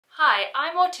Hi,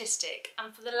 I'm autistic,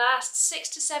 and for the last 6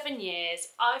 to 7 years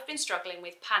I've been struggling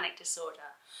with panic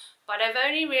disorder, but I've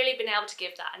only really been able to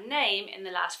give that a name in the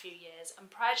last few years,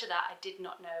 and prior to that I did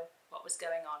not know what was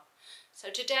going on. So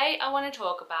today I want to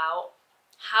talk about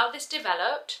how this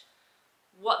developed,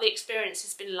 what the experience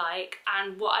has been like,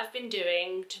 and what I've been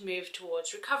doing to move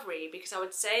towards recovery, because I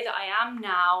would say that I am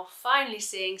now finally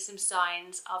seeing some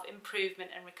signs of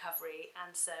improvement and recovery,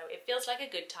 and so it feels like a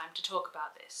good time to talk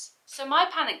about this. So my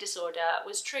panic disorder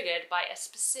was triggered by a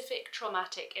specific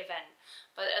traumatic event,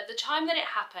 but at the time that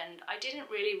it happened I didn't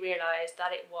really realise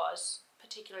that it was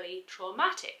particularly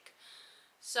traumatic.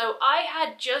 So I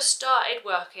had just started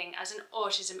working as an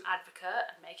autism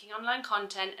advocate and making online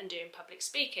content and doing public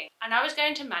speaking. And I was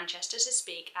going to Manchester to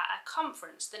speak at a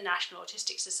conference, the National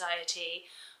Autistic Society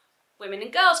Women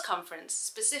and Girls Conference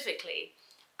specifically.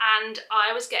 And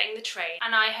I was getting the train,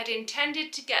 and I had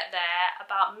intended to get there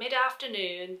about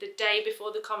mid-afternoon the day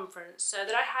before the conference so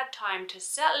that I had time to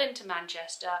settle into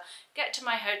Manchester, get to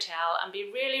my hotel and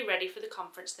be really ready for the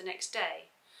conference the next day.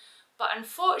 But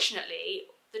unfortunately,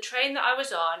 the train that I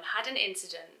was on had an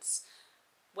incident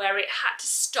where it had to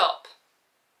stop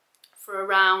for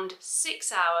around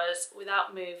 6 hours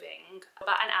without moving,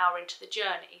 about an hour into the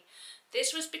journey.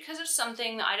 This was because of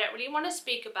something that I don't really want to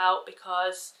speak about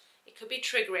because it could be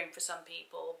triggering for some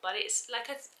people, but it's like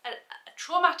a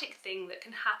traumatic thing that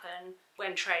can happen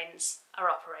when trains are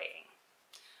operating.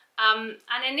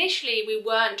 And initially we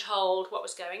weren't told what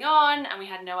was going on, and we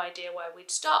had no idea where we'd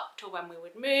stopped or when we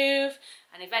would move,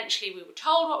 and eventually we were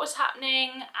told what was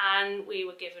happening and we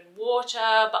were given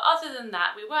water, but other than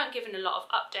that we weren't given a lot of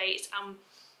updates, and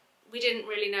we didn't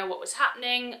really know what was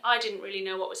happening. I didn't really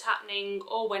know what was happening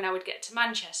or when I would get to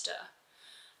Manchester.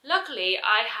 Luckily,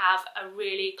 I have a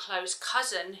really close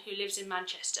cousin who lives in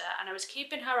Manchester, and I was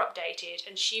keeping her updated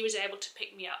and she was able to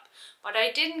pick me up. But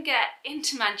I didn't get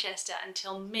into Manchester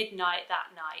until midnight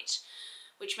that night,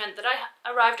 which meant that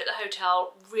I arrived at the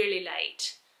hotel really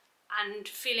late and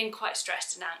feeling quite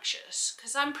stressed and anxious.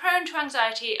 Because I'm prone to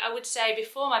anxiety, I would say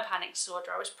before my panic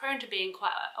disorder, I was prone to being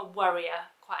quite a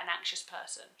worrier, quite an anxious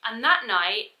person. And that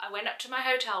night, I went up to my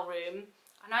hotel room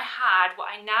and I had what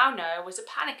I now know was a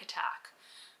panic attack.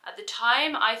 At the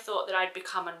time, I thought that I'd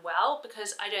become unwell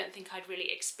because I don't think I'd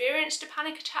really experienced a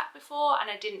panic attack before, and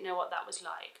I didn't know what that was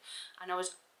like. And I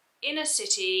was in a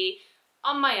city,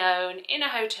 on my own, in a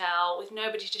hotel with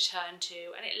nobody to turn to,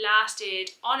 and it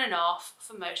lasted on and off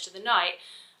for most of the night.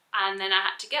 And then I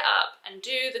had to get up and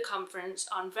do the conference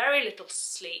on very little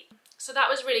sleep. So that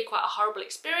was really quite a horrible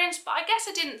experience, but I guess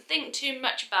I didn't think too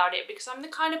much about it because I'm the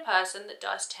kind of person that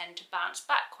does tend to bounce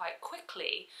back quite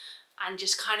quickly and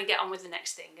just kind of get on with the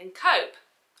next thing and cope,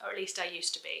 or at least I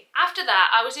used to be. After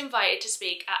that, I was invited to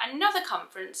speak at another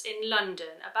conference in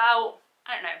London about,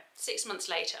 I don't know, 6 months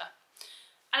later.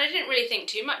 And I didn't really think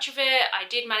too much of it. I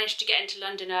did manage to get into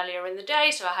London earlier in the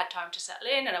day, so I had time to settle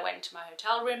in, and I went to my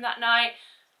hotel room that night.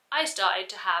 I started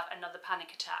to have another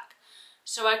panic attack.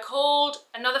 So I called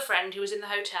another friend who was in the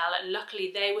hotel, and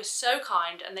luckily they were so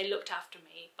kind and they looked after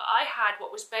me. But I had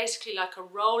what was basically like a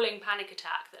rolling panic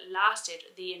attack that lasted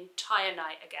the entire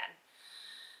night again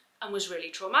and was really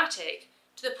traumatic,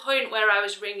 to the point where I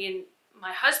was ringing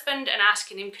my husband and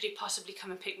asking him could he possibly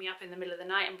come and pick me up in the middle of the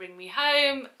night and bring me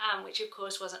home, which of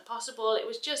course wasn't possible. It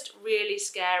was just really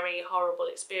scary, horrible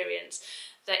experience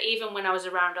that even when I was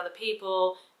around other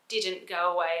people didn't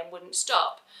go away and wouldn't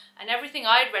stop. And everything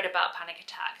I'd read about panic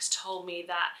attacks told me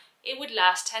that it would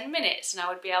last 10 minutes and I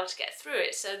would be able to get through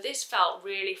it. So this felt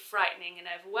really frightening and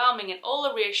overwhelming, and all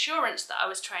the reassurance that I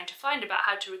was trying to find about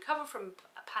how to recover from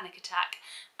a panic attack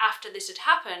after this had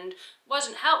happened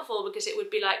wasn't helpful, because it would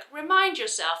be like, remind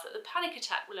yourself that the panic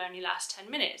attack will only last 10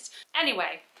 minutes.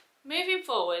 Anyway, moving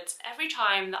forwards, every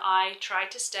time that I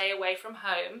tried to stay away from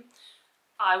home,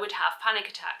 I would have panic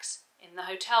attacks in the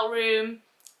hotel room,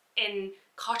 in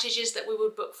cottages that we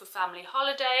would book for family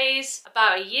holidays.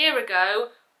 About a year ago,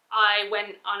 I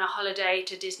went on a holiday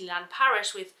to Disneyland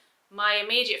Paris with my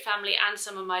immediate family and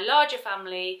some of my larger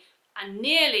family, and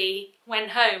nearly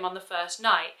went home on the first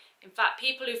night. In fact,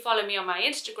 people who follow me on my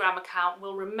Instagram account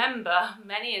will remember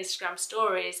many Instagram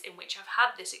stories in which I've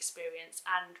had this experience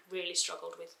and really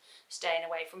struggled with staying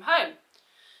away from home.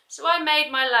 So I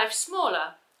made my life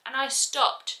smaller, and I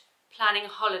stopped planning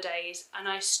holidays, and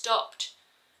I stopped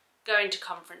going to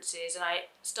conferences, and I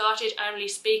started only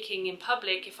speaking in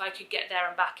public if I could get there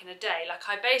and back in a day. Like,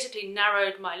 I basically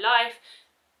narrowed my life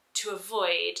to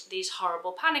avoid these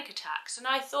horrible panic attacks, and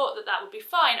I thought that that would be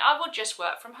fine. I will just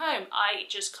work from home. I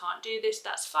just can't do this,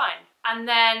 that's fine. And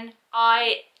then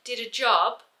I did a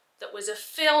job that was a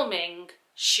filming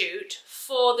shoot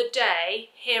for the day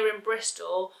here in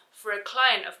Bristol for a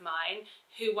client of mine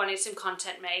who wanted some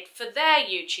content made for their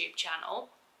YouTube channel.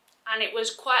 And it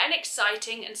was quite an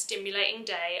exciting and stimulating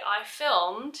day. I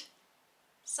filmed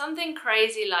something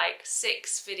crazy like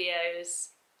 6 videos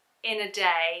in a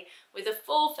day with a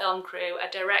full film crew,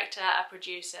 a director, a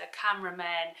producer,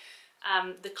 cameramen,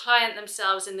 the client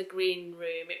themselves in the green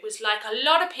room. It was like a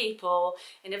lot of people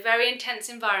in a very intense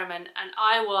environment, and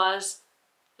I was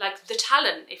like the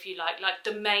talent, if you like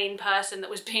the main person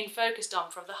that was being focused on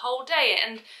for the whole day.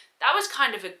 And that was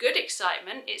kind of a good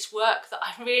excitement. It's work that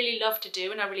I really love to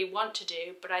do and I really want to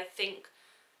do, but I think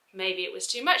maybe it was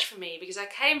too much for me, because I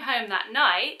came home that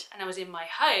night and I was in my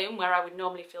home where I would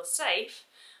normally feel safe,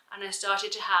 and I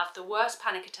started to have the worst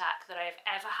panic attack that I have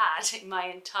ever had in my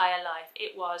entire life.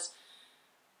 It was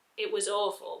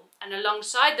awful. And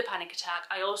alongside the panic attack,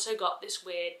 I also got this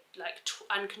weird, like,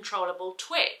 uncontrollable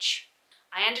twitch.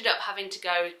 I ended up having to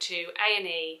go to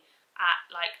A&E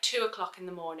at like 2 o'clock in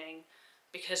the morning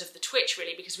because of the twitch,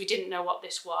 really, because we didn't know what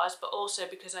this was, but also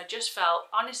because I just felt,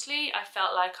 honestly, I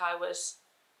felt like I was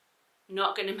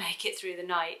not going to make it through the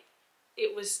night.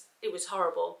 It was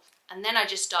horrible. And then I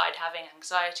just started having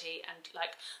anxiety, and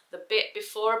like the bit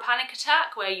before a panic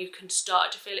attack where you can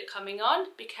start to feel it coming on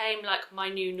became like my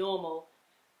new normal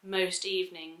most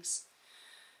evenings,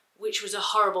 which was a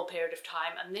horrible period of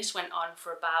time. And this went on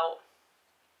for about,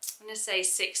 I'm going to say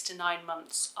 6 to 9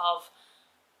 months of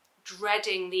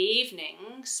dreading the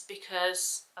evenings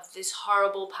because of this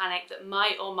horrible panic that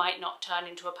might or might not turn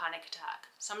into a panic attack.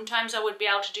 Sometimes I would be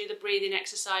able to do the breathing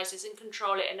exercises and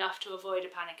control it enough to avoid a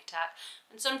panic attack,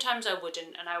 and sometimes I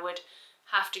wouldn't, and I would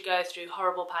have to go through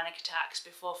horrible panic attacks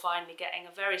before finally getting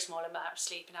a very small amount of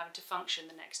sleep and having to function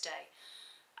the next day.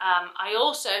 I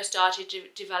also started to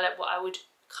develop what I would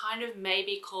kind of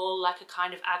maybe call like a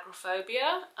kind of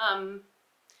agoraphobia,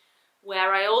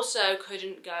 where I also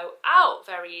couldn't go out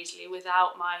very easily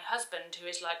without my husband, who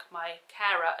is like my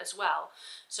carer as well.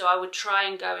 So I would try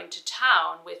and go into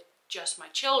town with just my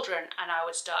children, and I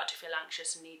would start to feel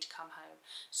anxious and need to come home.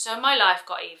 So my life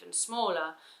got even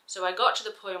smaller. So I got to the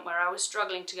point where I was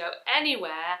struggling to go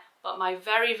anywhere but my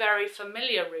very, very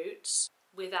familiar routes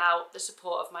without the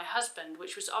support of my husband,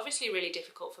 which was obviously really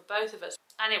difficult for both of us.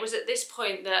 And it was at this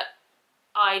point that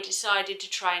I decided to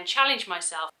try and challenge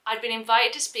myself. I'd been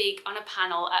invited to speak on a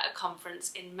panel at a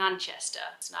conference in Manchester,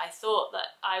 and I thought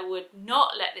that I would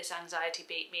not let this anxiety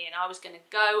beat me, and I was going to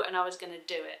go and I was going to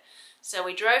do it. So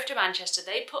we drove to Manchester.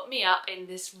 They put me up in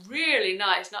this really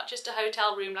nice, not just a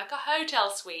hotel room, like a hotel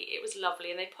suite. It was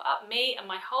lovely, and they put up me and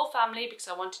my whole family because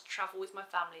I wanted to travel with my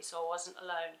family so I wasn't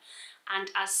alone. And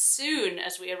as soon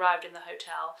as we arrived in the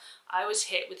hotel, I was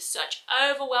hit with such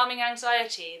overwhelming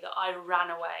anxiety that I ran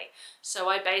away. So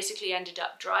I basically ended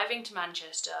up driving to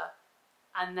Manchester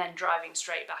and then driving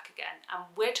straight back again. And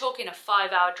we're talking a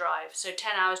 5-hour drive, so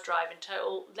 10 hours drive in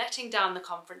total, letting down the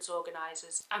conference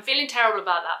organisers. I'm feeling terrible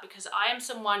about that because I am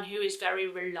someone who is very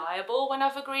reliable when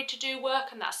I've agreed to do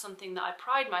work, and that's something that I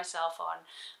pride myself on.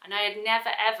 And I had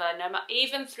never ever,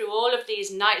 even through all of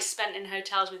these nights spent in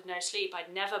hotels with no sleep,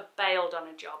 I'd never bailed on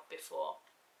a job before.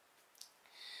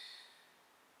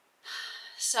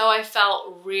 So I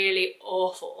felt really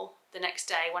awful the next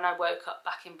day when I woke up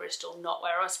back in Bristol, not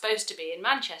where I was supposed to be, in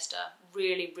Manchester.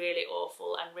 Really, really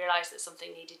awful, and realised that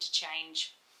something needed to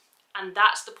change. And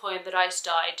that's the point that I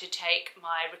started to take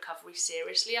my recovery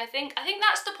seriously, I think. I think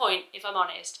that's the point, if I'm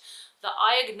honest, that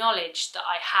I acknowledged that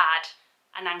I had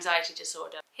an anxiety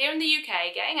disorder. Here in the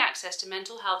UK, getting access to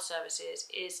mental health services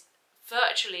is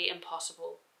virtually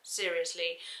impossible,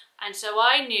 seriously. And so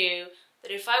I knew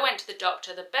that if I went to the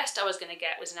doctor, the best I was going to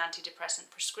get was an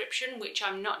antidepressant prescription, which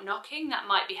I'm not knocking, that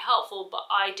might be helpful, but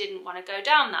I didn't want to go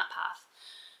down that path.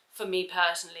 For me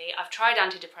personally, I've tried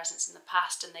antidepressants in the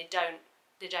past and they don't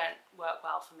work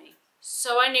well for me.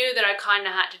 So I knew that I kind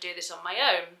of had to do this on my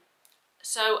own.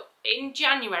 So in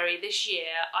January this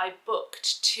year, I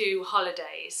booked 2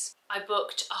 holidays. I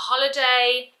booked a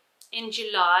holiday in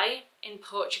July in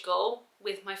Portugal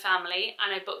with my family,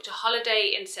 and I booked a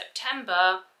holiday in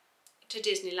September to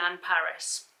Disneyland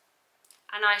Paris.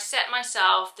 And I set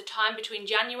myself the time between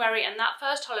January and that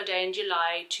first holiday in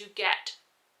July to get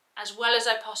as well as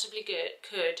I possibly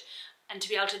could, and to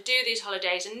be able to do these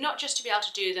holidays, and not just to be able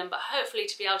to do them, but hopefully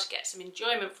to be able to get some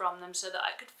enjoyment from them so that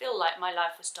I could feel like my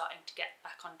life was starting to get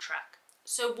back on track.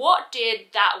 So what did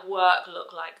that work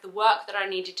look like? The work that I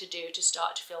needed to do to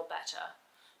start to feel better?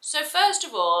 So first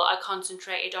of all, I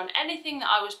concentrated on anything that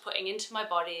I was putting into my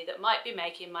body that might be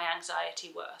making my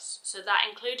anxiety worse. So that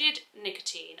included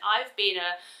nicotine. I've been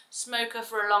a smoker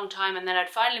for a long time, and then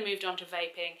I'd finally moved on to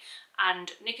vaping,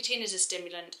 and nicotine is a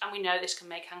stimulant and we know this can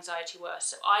make anxiety worse.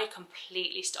 So I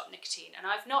completely stopped nicotine, and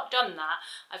I've not done that.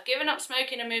 I've given up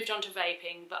smoking and moved on to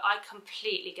vaping, but I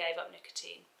completely gave up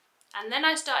nicotine. And then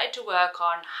I started to work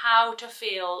on how to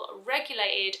feel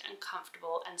regulated and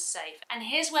comfortable and safe. And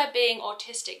here's where being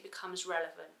autistic becomes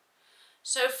relevant.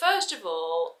 So first of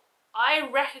all, I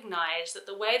recognised that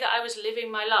the way that I was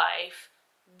living my life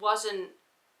wasn't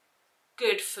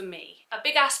good for me. A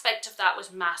big aspect of that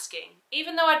was masking.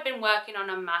 Even though I'd been working on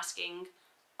unmasking,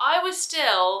 I was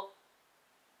still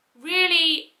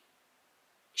really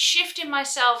shifting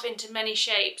myself into many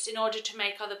shapes in order to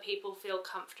make other people feel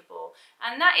comfortable.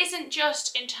 And that isn't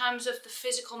just in terms of the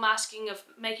physical masking of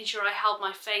making sure I held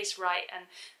my face right and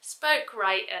spoke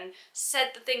right and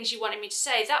said the things you wanted me to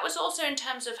say. That was also in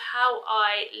terms of how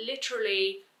I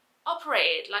literally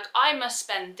operated. Like, I must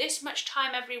spend this much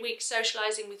time every week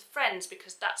socialising with friends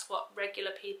because that's what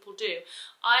regular people do.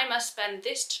 I must spend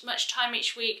this much time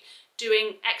each week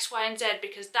doing X, Y and Z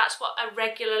because that's what a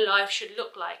regular life should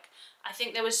look like. I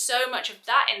think there was so much of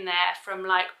that in there from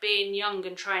like being young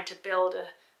and trying to build a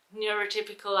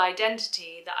neurotypical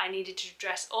identity that I needed to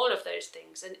address all of those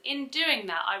things. And in doing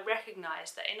that, I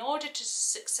recognised that in order to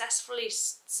successfully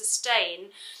sustain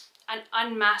an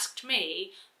unmasked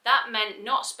me, that meant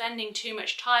not spending too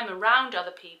much time around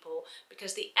other people,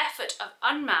 because the effort of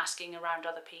unmasking around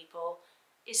other people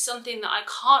is something that I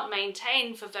can't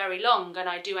maintain for very long, and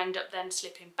I do end up then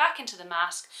slipping back into the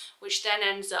mask, which then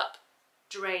ends up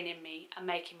draining me and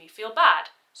making me feel bad.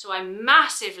 So I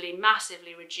massively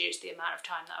reduced the amount of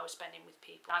time that I was spending with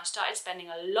people. I started spending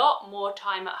a lot more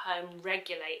time at home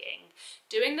regulating,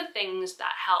 doing the things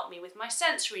that help me with my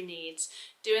sensory needs,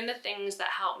 doing the things that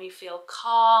help me feel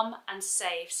calm and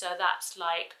safe. So that's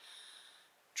like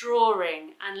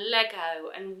drawing and Lego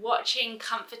and watching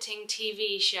comforting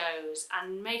TV shows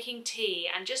and making tea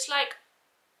and just like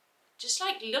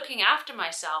looking after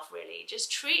myself, really,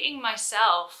 just treating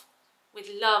myself with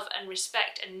love and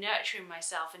respect and nurturing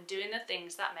myself and doing the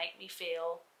things that make me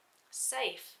feel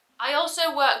safe. I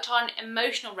also worked on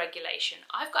emotional regulation.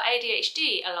 I've got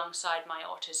ADHD alongside my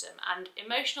autism, and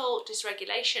emotional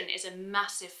dysregulation is a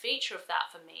massive feature of that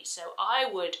for me. So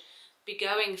I would be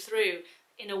going through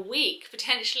in a week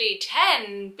potentially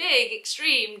 10 big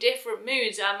extreme different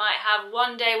moods. I might have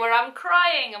one day where I'm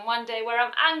crying and one day where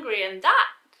I'm angry, and that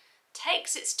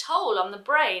takes its toll on the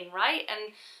brain, right?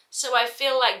 And so I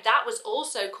feel like that was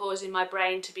also causing my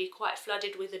brain to be quite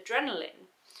flooded with adrenaline.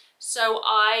 So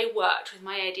I worked with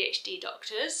my ADHD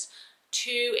doctors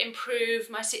to improve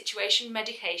my situation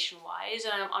medication-wise,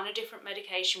 and I'm on a different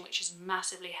medication which has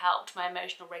massively helped my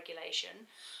emotional regulation.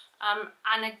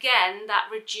 And again, that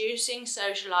reducing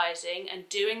socialising and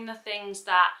doing the things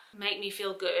that make me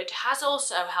feel good has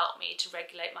also helped me to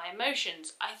regulate my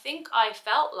emotions. I think I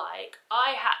felt like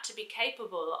I had to be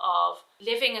capable of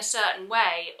living a certain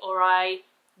way or I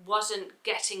wasn't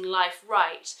getting life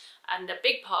right. And a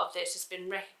big part of this has been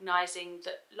recognising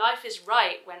that life is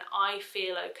right when I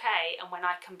feel okay and when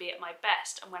I can be at my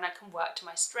best and when I can work to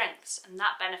my strengths. And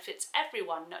that benefits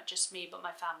everyone, not just me, but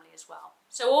my family as well.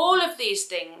 So all of these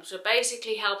things were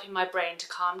basically helping my brain to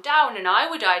calm down, and I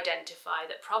would identify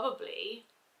that probably,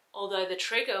 although the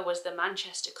trigger was the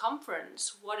Manchester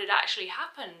conference, what had actually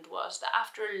happened was that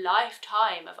after a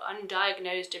lifetime of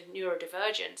undiagnosed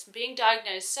neurodivergence, being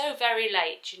diagnosed so very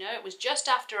late, you know, it was just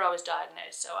after I was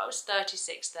diagnosed, so I was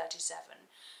 36, 37,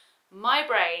 my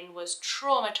brain was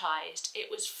traumatised, it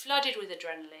was flooded with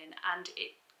adrenaline and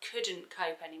it couldn't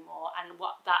cope anymore, and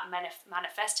what that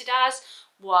manifested as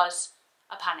was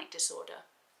a panic disorder.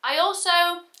 I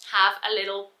also have a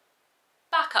little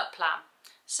backup plan.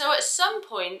 So at some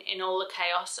point in all the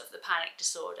chaos of the panic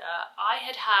disorder, I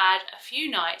had had a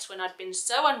few nights when I'd been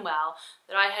so unwell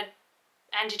that I had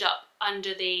ended up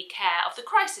under the care of the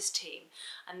crisis team,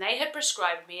 and they had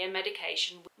prescribed me a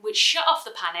medication which shut off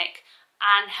the panic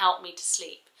and helped me to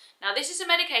sleep. Now, this is a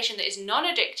medication that is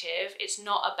non-addictive, it's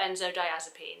not a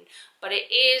benzodiazepine, but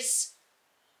it is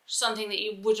something that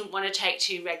you wouldn't want to take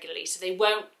too regularly, so they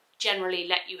won't generally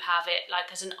let you have it like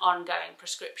as an ongoing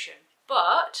prescription.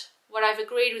 But what I've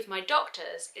agreed with my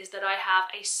doctors is that I have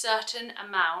a certain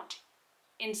amount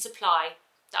in supply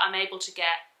that I'm able to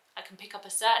get. I can pick up a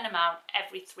certain amount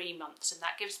every 3 months, and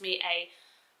that gives me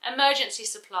an emergency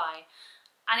supply.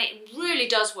 And it really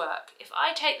does work. If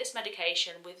I take this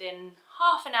medication within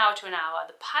half an hour to an hour,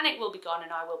 the panic will be gone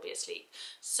and I will be asleep.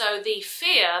 So the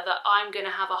fear that I'm going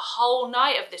to have a whole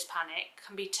night of this panic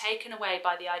can be taken away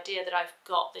by the idea that I've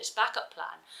got this backup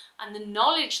plan. And the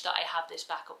knowledge that I have this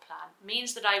backup plan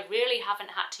means that I really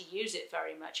haven't had to use it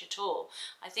very much at all.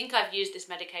 I think I've used this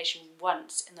medication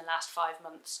once in the last 5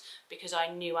 months because I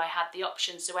knew I had the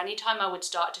option. So anytime I would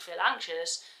start to feel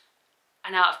anxious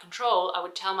and out of control, I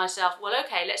would tell myself, well,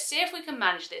 okay, let's see if we can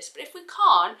manage this. But if we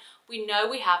can't, we know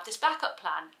we have this backup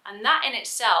plan. And that in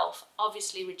itself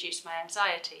obviously reduced my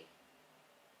anxiety.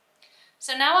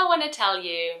 So now I want to tell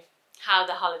you how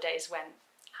the holidays went.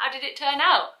 How did it turn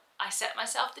out? I set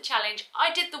myself the challenge.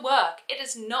 I did the work. It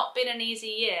has not been an easy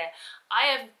year. I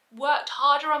have worked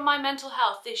harder on my mental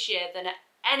health this year than at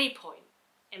any point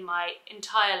in my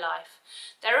entire life.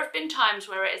 There have been times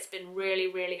where it has been really,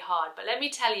 really hard, but let me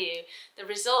tell you, the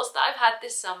results that I've had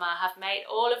this summer have made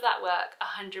all of that work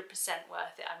 100%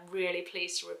 worth it. I'm really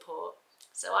pleased to report.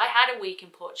 So I had a week in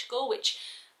Portugal, which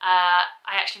I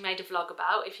actually made a vlog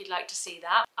about if you'd like to see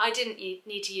that. I didn't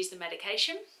need to use the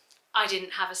medication. I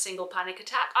didn't have a single panic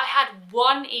attack. I had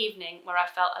one evening where I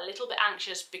felt a little bit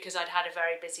anxious because I'd had a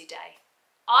very busy day.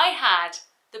 I had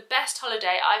the best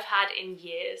holiday I've had in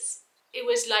years. It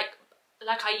was like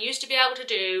I used to be able to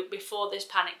do before this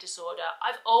panic disorder.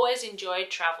 I've always enjoyed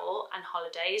travel and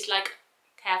holidays, like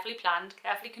carefully planned,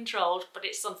 carefully controlled, but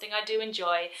it's something I do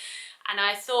enjoy. And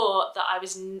I thought that I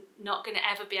was not going to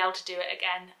ever be able to do it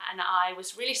again. And I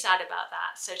was really sad about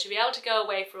that. So to be able to go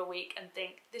away for a week and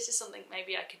think, this is something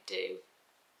maybe I could do,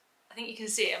 I think you can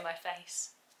see it in my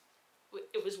face.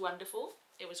 It was wonderful.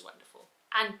 It was wonderful.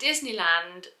 And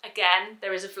Disneyland, again,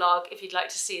 there is a vlog if you'd like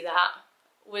to see that.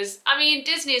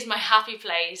 Disney is my happy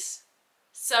place.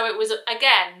 So it was,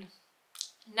 again,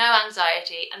 no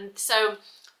anxiety. And so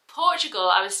Portugal,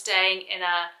 I was staying in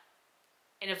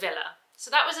a villa. So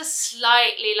that was a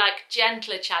slightly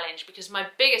gentler challenge because my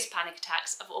biggest panic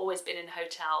attacks have always been in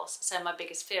hotels. So my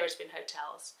biggest fear has been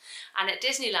hotels. And at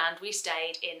Disneyland, we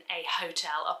stayed in a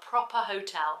hotel, a proper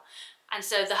hotel. And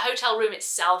so the hotel room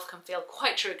itself can feel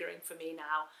quite triggering for me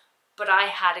now. But I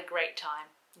had a great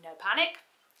time. No panic.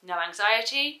 No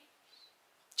anxiety,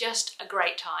 just a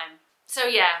great time. So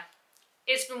yeah,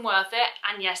 it's been worth it,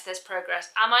 and yes, there's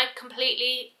progress. Am I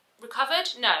completely recovered?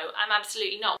 No, I'm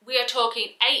absolutely not. We are talking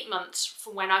 8 months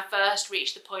from when I first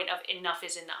reached the point of enough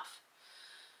is enough.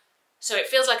 So it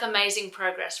feels like amazing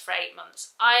progress for 8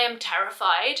 months. I am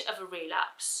terrified of a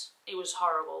relapse. It was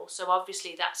horrible, so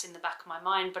obviously that's in the back of my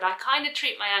mind, but I kind of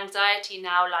treat my anxiety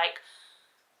now like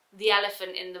the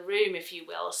elephant in the room, if you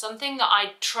will, something that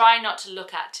I try not to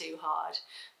look at too hard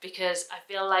because I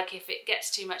feel like if it gets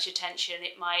too much attention,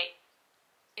 it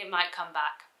might come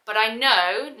back. But I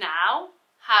know now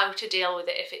how to deal with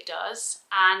it if it does,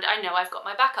 and I know I've got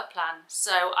my backup plan.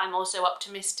 So I'm also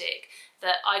optimistic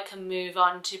that I can move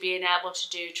on to being able to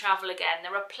do travel again.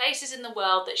 There are places in the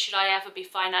world that, should I ever be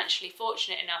financially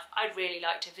fortunate enough, I'd really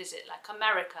like to visit, like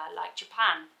America, like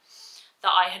Japan,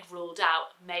 that I had ruled out.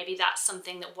 Maybe that's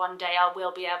something that one day I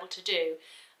will be able to do.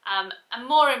 And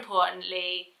more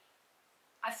importantly,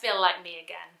 I feel like me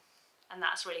again, and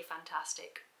that's really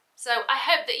fantastic. So I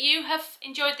hope that you have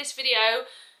enjoyed this video.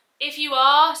 If you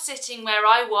are sitting where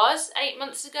I was 8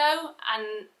 months ago,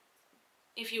 and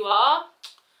if you are,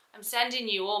 I'm sending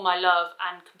you all my love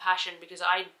and compassion because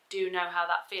I do know how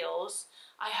that feels.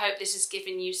 I hope this has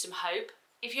given you some hope.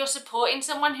 If you're supporting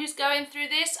someone who's going through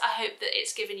this, I hope that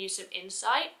it's given you some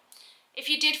insight. If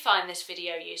you did find this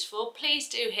video useful, please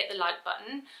do hit the like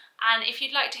button. And if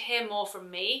you'd like to hear more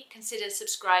from me, consider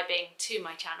subscribing to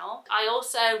my channel. I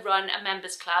also run a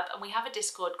members club and we have a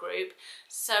Discord group.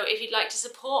 So if you'd like to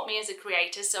support me as a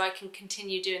creator so I can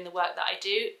continue doing the work that I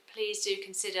do, please do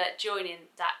consider joining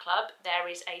that club. There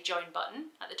is a join button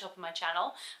at the top of my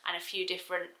channel and a few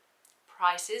different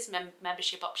prices,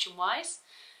 membership option wise.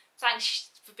 Thanks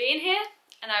for being here,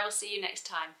 and I will see you next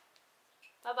time.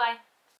 Bye bye.